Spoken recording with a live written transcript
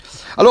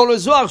Alors le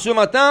Zohar ce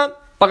matin,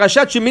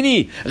 Parashat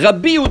Shemini,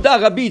 Rabbi Yehuda,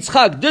 Rabbi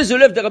Yitzchak, deux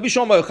élèves de Rabbi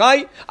Shimon Bar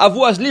Yochai,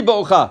 Avu Azli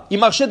Barucha, ils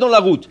marchaient dans la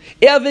route.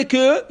 Et avec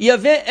eux, il y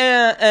avait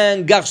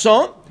un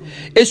garçon,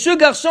 et ce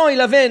garçon,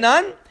 il avait un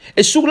âne,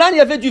 et sur l'âne, il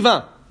y avait du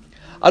vin.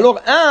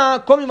 Alors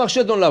comme ils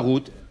marchaient dans la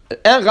route,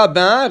 un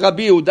rabbin,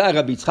 Rabbi Yehuda et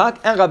Rabbi Yitzchak,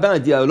 un rabbin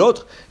dit à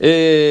l'autre,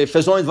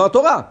 faisons une Dvar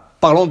Torah.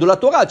 Parlons de la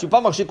Torah. Tu ne peux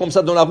pas marcher comme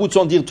ça dans la route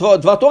sans dire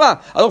Dvar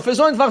Torah. Alors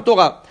faisons une Dvar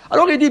Torah.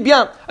 Alors il dit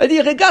bien, il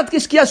dit, regarde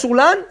qu'est-ce qu'il y a sur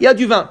l'âne, il y a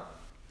du vin.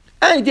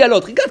 Un, il dit à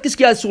l'autre, regarde qu'est-ce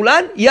qu'il y a sur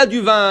l'âne, il y a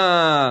du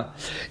vin.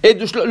 Et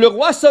le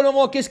roi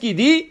Salomon, qu'est-ce qu'il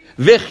dit?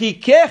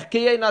 Vechiker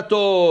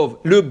keinatov.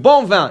 Le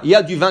bon vin, il y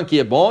a du vin qui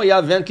est bon, il y a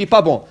un vin qui est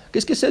pas bon.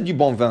 Qu'est-ce que c'est du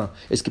bon vin?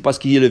 Est-ce que parce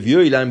qu'il est le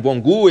vieux, il a un bon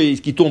goût et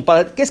qu'il tourne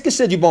pas? Qu'est-ce que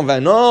c'est du bon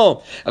vin?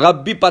 Non.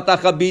 Rabbi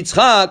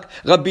Yitzchak,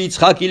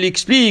 il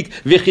explique,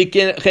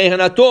 Vechiker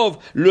keinatov.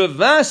 Le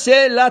vin,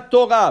 c'est la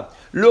Torah.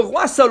 Le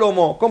roi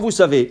Salomon, comme vous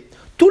savez,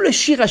 tous les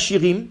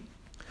shirachirim,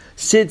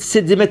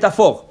 c'est des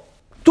métaphores.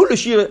 Tout le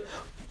shir,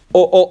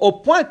 au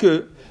point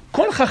que,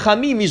 quand les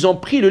Chachamim, ils ont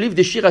pris le livre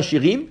des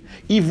Shirachirim,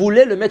 ils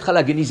voulaient le mettre à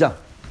la Geniza.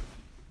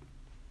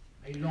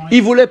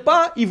 Ils voulaient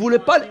pas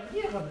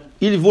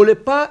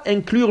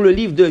inclure le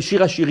livre de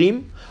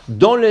Shirachirim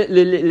dans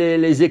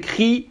les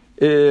écrits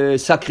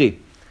sacrés.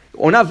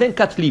 On a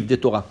 24 livres de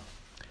Torah.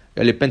 Il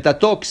y a les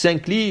Pentateuch,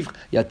 5 livres,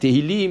 il y a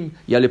Tehillim,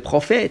 il y a les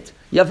prophètes,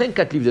 il y a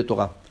 24 livres de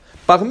Torah.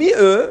 Parmi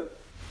eux,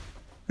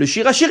 le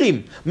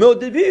Shirachirim. Mais au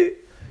début,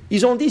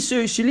 ils ont dit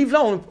ce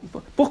livre-là,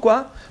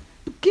 pourquoi?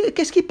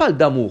 Qu'est-ce qu'il parle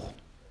d'amour?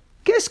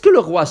 Qu'est-ce que le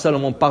roi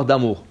Salomon parle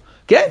d'amour?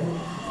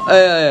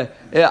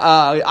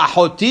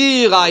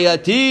 Ahoti,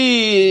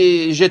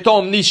 Rayati, je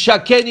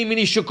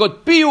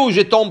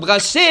t'ai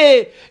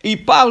embrassé.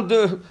 Il parle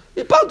de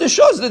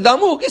choses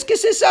d'amour. Qu'est-ce que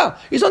c'est ça?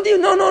 Ils ont dit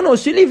non,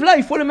 ce livre-là,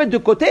 il faut le mettre de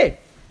côté.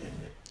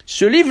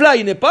 Ce livre-là,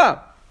 il n'est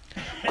pas.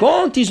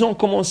 Quand ils ont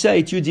commencé à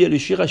étudier le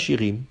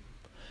Shirachirim,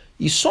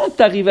 ils sont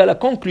arrivés à la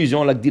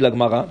conclusion, l'a dit la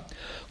Gemara,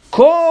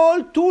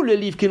 tous les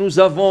livres que nous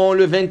avons,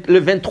 le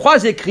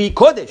 23 écrits,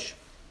 Kodesh,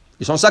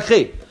 ils sont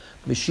sacrés.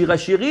 Mais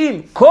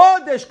Shirachirim,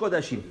 Kodesh,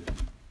 Kodashim.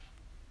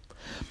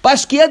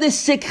 Parce qu'il y a des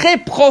secrets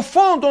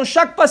profonds dans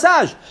chaque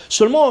passage.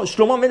 Seulement,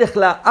 Shlomo Melech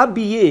l'a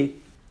habillé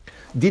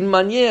d'une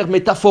manière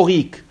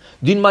métaphorique,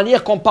 d'une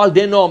manière qu'on parle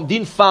d'un homme,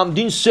 d'une femme,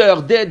 d'une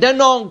sœur, d'un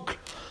oncle,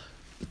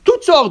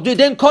 toutes sortes,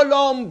 d'un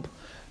colombe,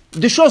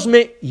 des choses.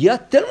 Mais il y a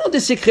tellement de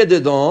secrets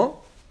dedans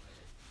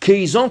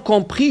qu'ils ont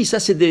compris, ça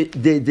c'est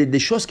des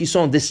choses qui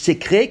sont des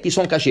secrets qui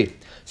sont cachés.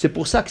 C'est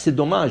pour ça que c'est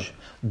dommage.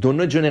 Dans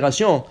notre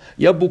génération,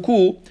 il y a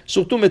beaucoup,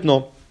 surtout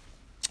maintenant,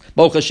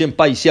 Baruch Hashem,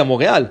 pas ici à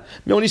Montréal,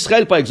 mais en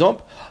Israël par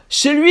exemple,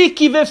 celui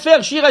qui veut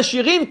faire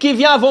Shirachirim, qui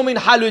vient avant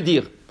Mincha le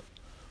dire.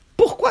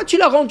 Pourquoi tu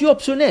l'as rendu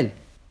optionnel?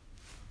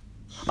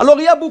 Alors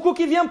il y a beaucoup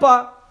qui ne viennent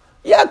pas.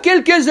 Il y a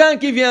quelques-uns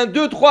qui viennent,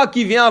 2, 3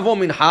 qui viennent avant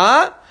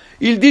Mincha,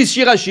 ils disent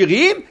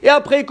Shirachirim, et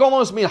après ils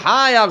commencent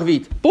Mincha et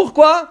Arvit.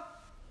 Pourquoi?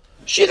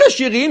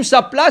 Shirachirim,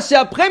 sa place, c'est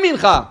après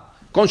Mincha,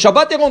 quand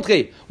Shabbat est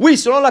rentré. Oui,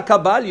 selon la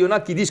Kabbale, il y en a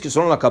qui disent que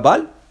selon la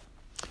Kabbale,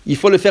 il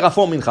faut le faire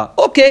avant Mincha.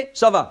 Ok,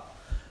 ça va.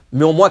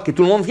 Mais au moins que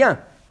tout le monde vient.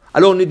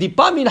 Alors on ne dit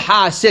pas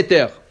Mincha à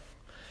 7h.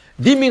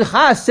 Dis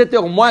Mincha à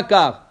 7h moins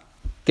quart.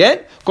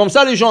 Okay? Comme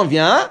ça, les gens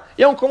viennent,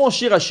 et on commence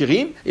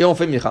Shirachirim, et on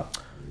fait Mincha.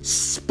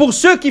 Pour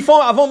ceux qui font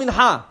avant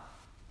Mincha.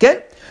 Okay?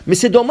 Mais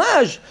c'est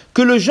dommage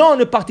que les gens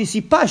ne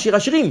participent pas à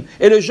Shirachirim,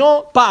 et les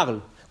gens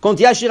parlent. Quand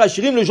il y a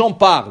Shirachirim, les gens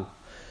parlent.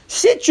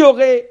 Si tu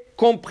aurais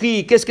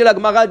compris, qu'est-ce que la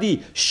Gemara dit?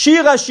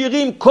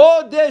 Shirachirim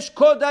Kodesh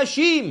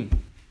Kodashim.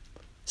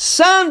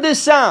 Saint des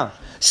saints.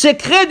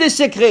 Secret des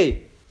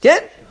secrets. Okay?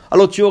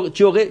 Alors tu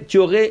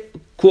aurais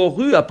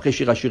couru après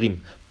Shirachirim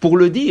pour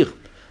le dire.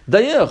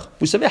 D'ailleurs,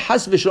 vous savez,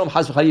 Has Veshalom,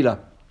 Has Khalila.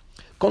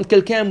 Quand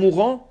quelqu'un est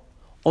mourant,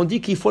 on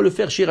dit qu'il faut le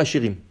faire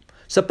Shirachirim.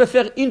 Ça peut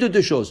faire une de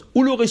deux choses.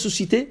 Ou le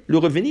ressusciter, le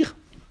revenir,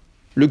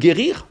 le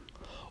guérir,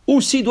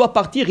 ou s'il doit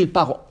partir,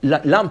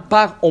 l'âme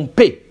part en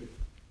paix.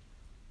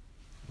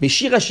 Mais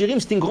Shirachirim,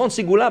 c'est une grande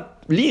ségoula,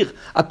 lire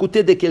à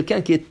côté de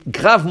quelqu'un qui est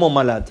gravement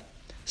malade.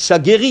 Ça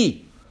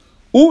guérit.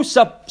 Ou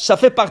ça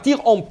fait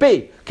partir en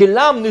paix, que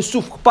l'âme ne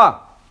souffre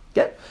pas.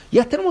 Okay? Il y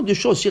a tellement de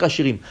choses,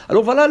 Shirachirim.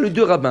 Alors voilà les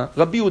deux rabbins,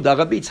 Rabbi Yehuda,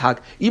 Rabbi Yitzchak,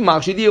 ils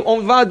marchent, ils disent, on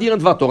va dire une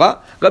Dvar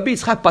Torah. Rabbi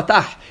Yitzchak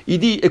patah, il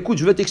dit, écoute,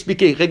 je vais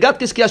t'expliquer. Regarde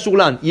qu'est-ce qu'il y a sur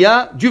l'âne. Il y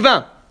a du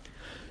vin.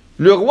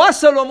 Le roi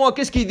Salomon,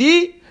 qu'est-ce qu'il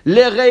dit?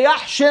 Le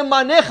reyach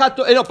shemanecha,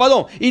 non,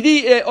 pardon, il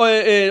dit,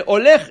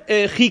 olech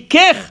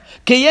chiker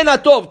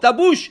keyenatov, ta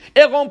bouche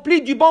est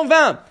remplie du bon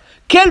vin.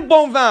 Quel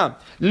bon vin?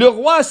 Le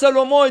roi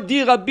Salomon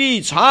dit, Rabbi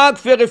Yitzchak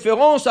fait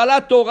référence à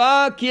la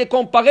Torah qui est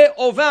comparée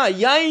au vin.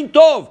 Yain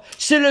tov.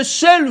 C'est le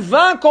seul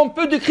vin qu'on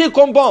peut décrire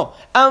comme bon.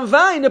 Un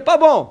vin, il n'est pas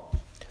bon.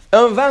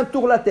 Un vin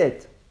tourne la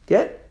tête.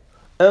 Okay?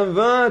 Un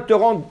vin te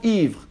rend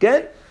ivre.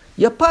 Okay?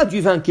 Il n'y a pas du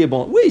vin qui est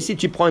bon. Oui, si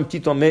tu prends un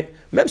petit temps, mais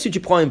même si tu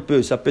prends un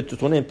peu, ça peut te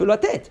tourner un peu la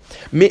tête.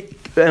 Mais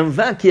un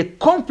vin qui est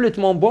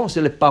complètement bon,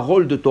 c'est les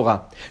paroles de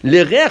Torah.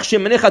 Les rères chez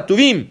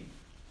Menechatuvim.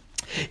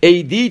 Et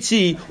il dit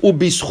ici, ou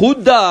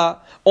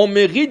bisrouda, on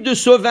mérite de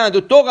ce vin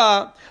de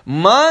Torah,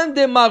 man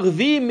de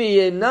marvi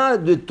meyena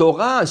de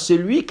Torah,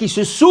 celui qui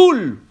se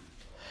saoule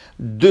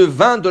de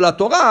vin de la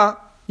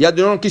Torah, il y a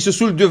des gens qui se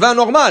saoulent de vin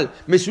normal,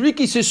 mais celui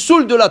qui se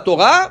saoule de la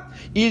Torah,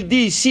 il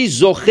dit ici,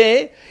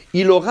 Zoché,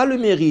 il aura le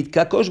mérite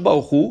qu'Akadosh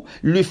Baruch Hu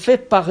lui fait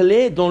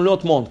parler dans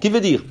l'autre monde. Qui veut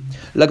dire,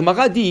 la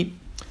Gemara dit,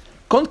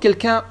 quand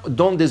quelqu'un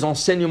donne des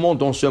enseignements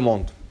dans ce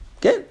monde,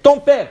 okay, ton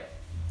père,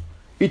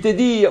 il te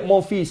dit,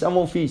 mon fils,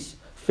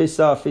 fais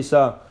ça,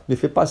 ne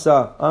fais pas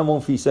ça,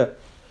 mon fils.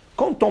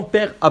 Quand ton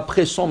père,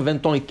 après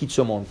 120 ans, il quitte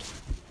ce monde,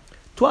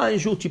 toi, un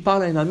jour, tu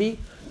parles à un ami,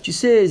 tu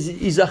sais,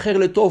 Isacher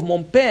Letov,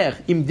 mon père,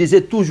 il me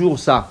disait toujours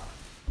ça.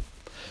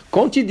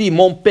 Quand tu dis,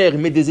 mon père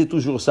me disait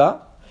toujours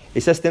ça, et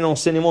ça c'est un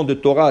enseignement de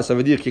Torah, ça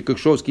veut dire qu'il y a quelque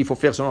chose qu'il faut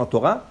faire selon la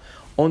Torah,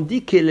 on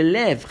dit que les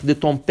lèvres de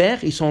ton père,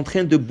 ils sont en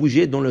train de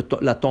bouger dans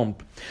la tombe.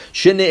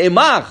 Chez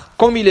Nehemar,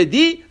 comme il est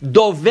dit,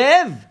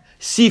 Dovev,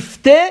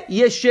 Sifte,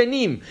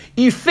 Yeshenim.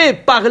 Il fait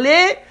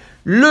parler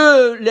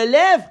les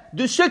lèvres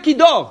de ceux qui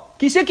dorment.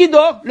 Qui c'est qui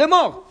dort? Le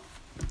mort.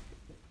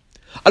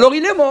 Alors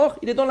il est mort,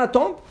 il est dans la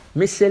tombe,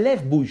 mais ses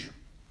lèvres bougent.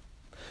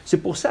 C'est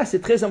pour ça,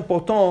 c'est très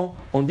important,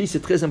 on dit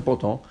c'est très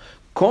important,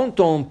 quand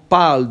on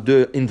parle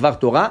de Dvar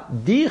Torah,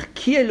 dire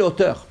qui est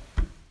l'auteur.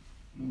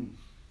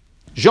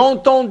 J'ai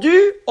entendu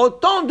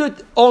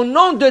au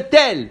nom de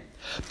tel.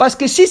 Parce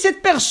que si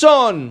cette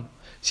personne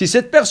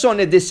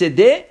est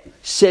décédée,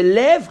 ses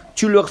lèvres,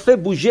 tu leur fais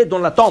bouger dans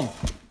la tombe.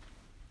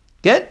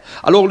 Okay?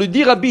 Alors le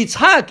dit Rabbi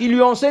Yitzhak, il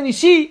lui enseigne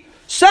ici,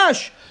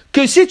 sache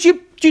que si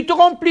tu te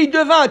remplis de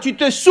vin, tu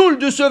te saoules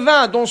de ce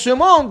vin dans ce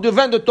monde, de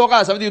vin de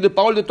Torah, ça veut dire de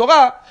parole de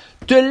Torah,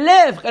 tes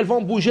lèvres, elles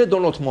vont bouger dans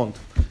l'autre monde.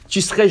 Tu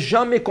ne serais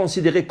jamais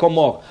considéré comme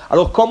mort.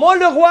 Alors comment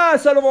le roi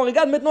Salomon,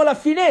 regarde maintenant la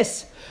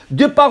finesse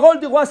de parole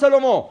du roi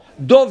Salomon.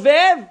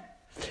 Dovev,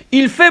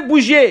 il fait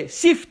bouger,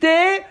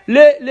 sifter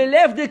les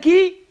lèvres de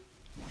qui?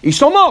 Ils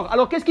sont morts.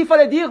 Alors qu'est-ce qu'il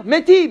fallait dire?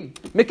 Metim.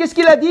 Mais qu'est-ce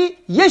qu'il a dit?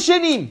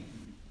 Yeshenim.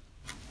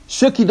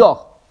 Ceux qui dorment,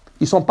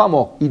 ils ne sont pas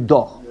morts, ils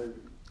dorment.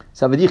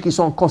 Ça veut dire qu'ils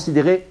sont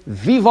considérés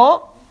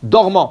vivants,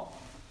 dormants,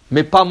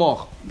 mais pas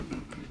morts.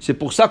 C'est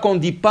pour ça qu'on ne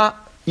dit pas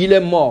il est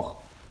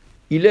mort,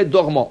 il est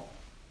dormant.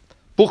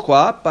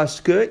 Pourquoi?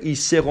 Parce qu'il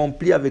s'est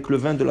rempli avec le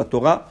vin de la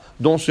Torah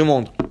dans ce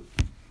monde.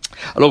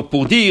 Alors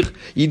pour dire,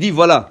 il dit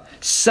voilà,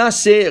 ça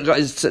c'est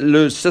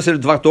le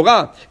Dvar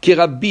Torah qui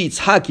Rabbi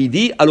Yitzhak il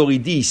dit, alors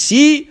il dit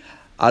ici,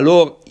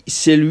 alors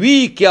c'est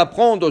lui qui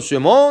apprend dans ce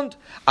monde,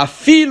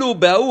 afilu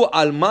ba'u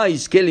alma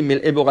iskel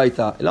mil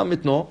eboraita. Et là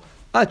maintenant,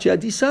 tu as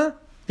dit ça?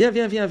 Viens.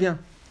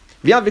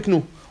 Viens avec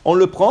nous. On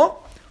le prend,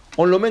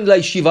 on l'emmène de la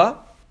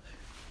yeshiva.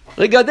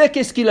 Regardez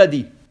qu'est-ce qu'il a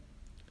dit.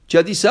 Tu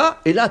as dit ça,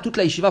 et là, toute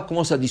la yeshiva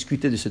commence à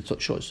discuter de cette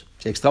chose.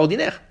 C'est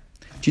extraordinaire.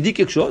 Tu dis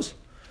quelque chose,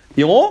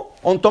 et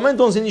on t'emmène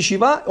dans une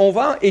yeshiva, on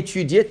va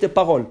étudier tes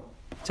paroles.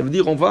 Ça veut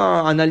dire, on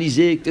va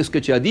analyser ce que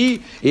tu as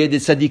dit, et il y a des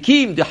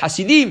tzadikim, des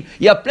hasidim,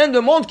 il y a plein de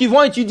monde qui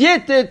vont étudier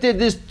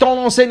ton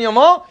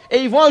enseignement, et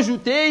ils vont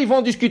ajouter, ils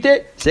vont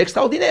discuter. C'est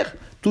extraordinaire.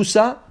 Tout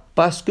ça,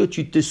 parce que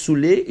tu t'es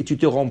saoulé et tu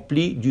te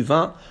remplis du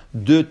vin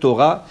de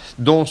Torah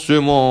dans ce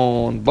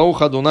monde.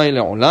 Baruch Adonai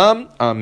le'olam. Amen.